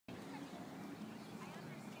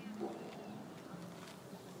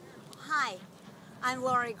I'm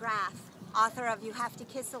Laurie Graff, author of You Have to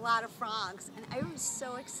Kiss a Lot of Frogs, and I was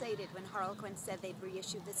so excited when Harlequin said they'd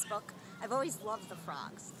reissue this book. I've always loved the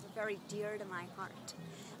frogs. They're very dear to my heart.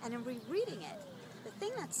 And in rereading it, the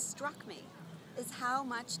thing that struck me is how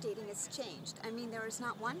much dating has changed. I mean, there is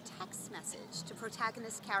not one text message to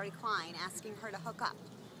protagonist Carrie Klein asking her to hook up.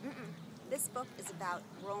 This book is about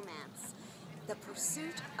romance, the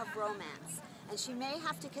pursuit of romance. And she may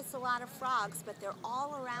have to kiss a lot of frogs, but they're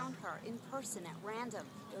all around her, in person, at random.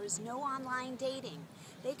 There is no online dating.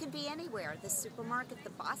 They can be anywhere, the supermarket,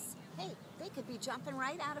 the bus. Hey, they could be jumping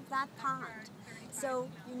right out of that pond. So,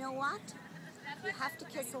 you know what? You have to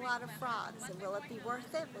kiss a lot of frogs. And will it be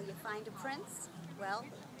worth it? Will you find a prince? Well,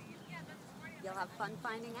 you'll have fun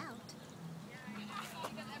finding out.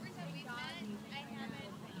 Because every time we met, I haven't